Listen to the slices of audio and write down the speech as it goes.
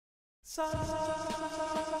In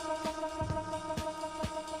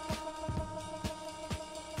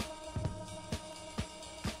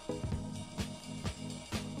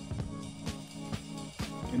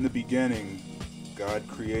the beginning, God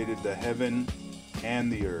created the heaven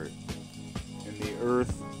and the earth. And the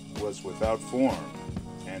earth was without form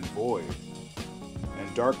and void,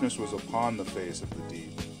 and darkness was upon the face of the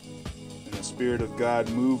deep. And the Spirit of God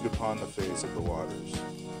moved upon the face of the waters.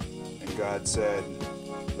 And God said,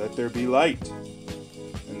 "Let there be light."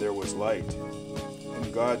 And there was light.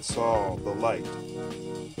 And God saw the light,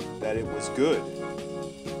 that it was good.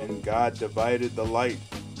 And God divided the light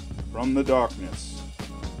from the darkness.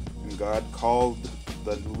 And God called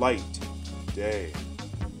the light day,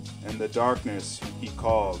 and the darkness he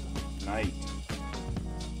called night.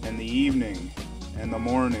 And the evening and the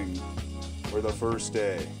morning were the first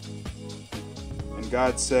day. And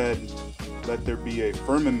God said, "Let there be a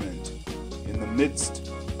firmament in the midst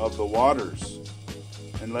of the waters,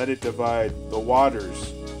 and let it divide the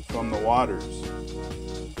waters from the waters."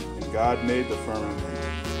 And God made the firmament,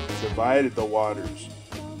 and divided the waters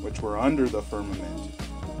which were under the firmament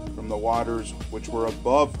from the waters which were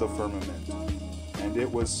above the firmament. And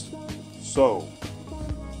it was so.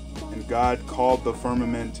 And God called the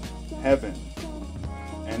firmament heaven.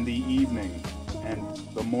 And the evening and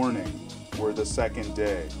the morning were the second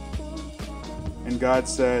day. And God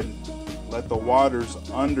said, "Let the waters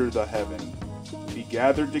under the heaven be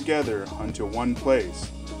gathered together unto one place,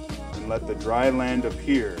 and let the dry land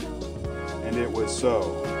appear." And it was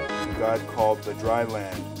so. And God called the dry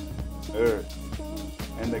land earth,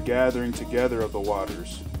 and the gathering together of the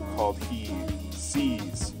waters called he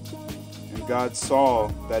seas. And God saw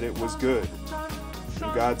that it was good.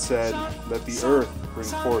 And God said, "Let the earth bring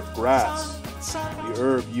forth grass, the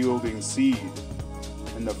herb yielding seed,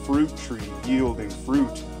 and the fruit tree yielding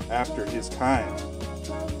fruit after his kind,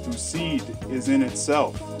 whose seed is in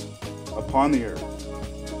itself upon the earth."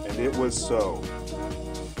 And it was so.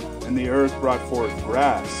 And the earth brought forth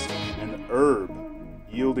grass, and herb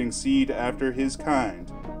yielding seed after his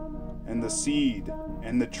kind, and the seed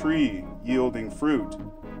and the tree yielding fruit,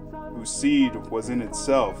 whose seed was in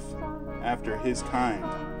itself after his kind.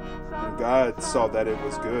 And God saw that it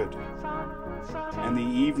was good. And the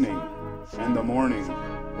evening and the morning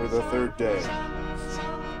were the third day.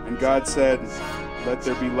 And God said, "Let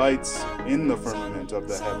there be lights in the firmament of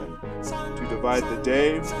the heaven, to divide the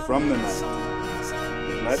day from the night.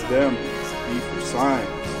 And let them be for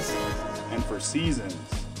signs, and for seasons,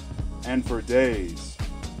 and for days,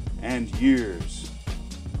 and years.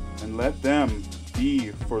 And let them be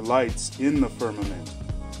for lights in the firmament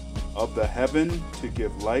of the heaven, to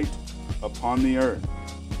give light upon the earth."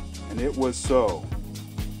 And it was so.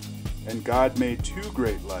 And God made two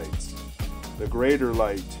great lights, the greater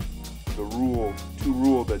light to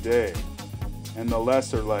rule the day, and the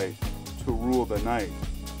lesser light to rule the night.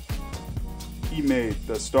 He made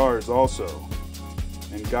the stars also,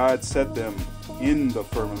 and God set them in the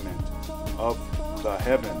firmament of the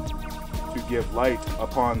heaven, to give light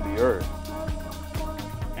upon the earth,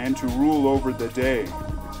 and to rule over the day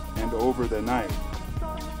and over the night,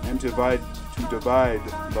 and to divide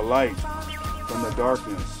the light from the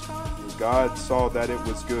darkness. And God saw that it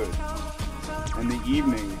was good. And the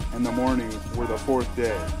evening and the morning were the fourth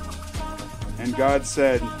day. And God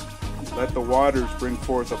said, "Let the waters bring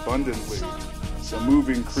forth abundantly the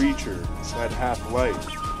moving creature that hath life,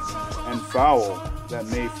 and fowl that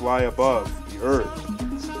may fly above the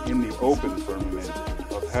earth in the open firmament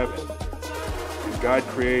of heaven." And God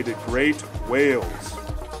created great whales,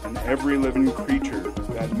 and every living creature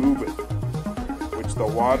that moveth, which the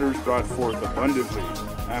waters brought forth abundantly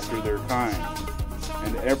after their kind,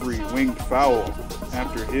 and every winged fowl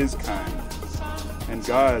after his kind. And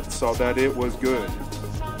God saw that it was good.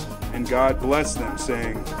 And God blessed them,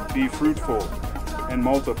 saying, "Be fruitful, and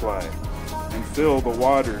multiply, and fill the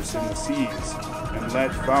waters in the seas, and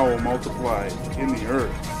let fowl multiply in the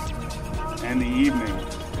earth." And the evening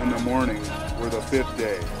and the morning were the fifth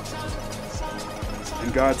day.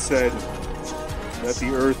 And God said, "Let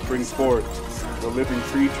the earth bring forth the living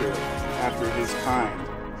creature after his kind,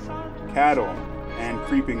 cattle and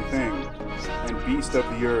creeping thing, and beast of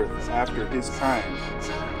the earth after his kind."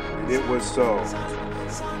 And it was so.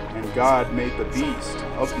 And God made the beast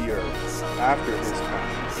of the earth after his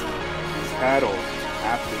kind, and cattle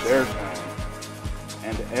after their kind,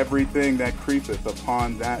 and everything that creepeth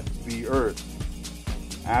upon the earth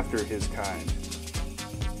after his kind.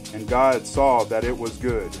 And God saw that it was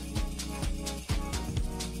good.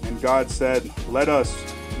 And God said, "Let us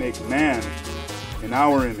make man in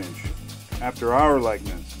our image, after our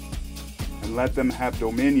likeness, and let them have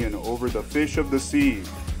dominion over the fish of the sea,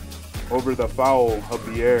 over the fowl of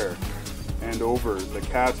the air, and over the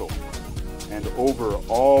cattle, and over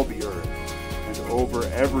all the earth, and over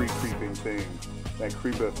every creeping thing that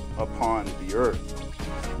creepeth upon the earth.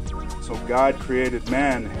 So God created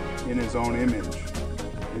man in his own image.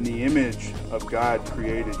 In the image of God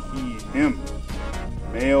created he him.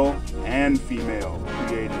 Male and female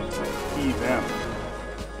created he them.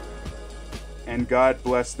 And God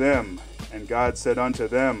blessed them, and God said unto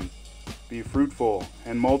them, Be fruitful,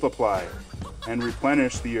 and multiply, and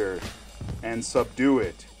replenish the earth, and subdue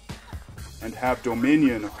it, and have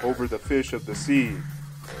dominion over the fish of the sea,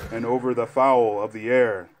 and over the fowl of the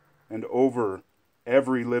air, and over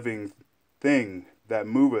every living thing that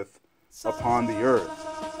moveth upon the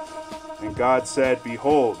earth. And God said,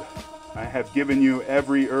 Behold, I have given you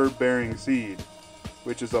every herb-bearing seed,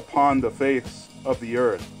 which is upon the face of the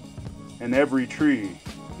earth, and every tree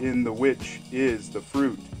in the which is the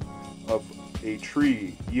fruit of a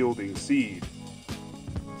tree yielding seed.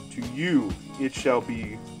 To you it shall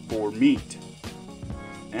be for meat,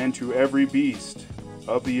 and to every beast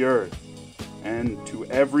of the earth, and to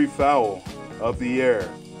every fowl of the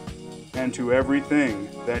air, and to everything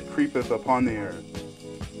that creepeth upon the earth,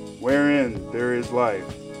 wherein there is life,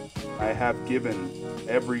 I have given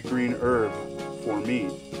every green herb for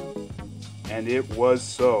meat. And it was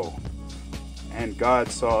so. And God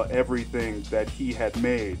saw everything that he had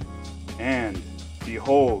made, and,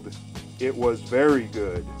 behold, it was very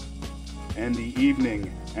good. And the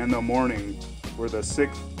evening and the morning were the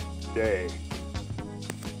sixth day.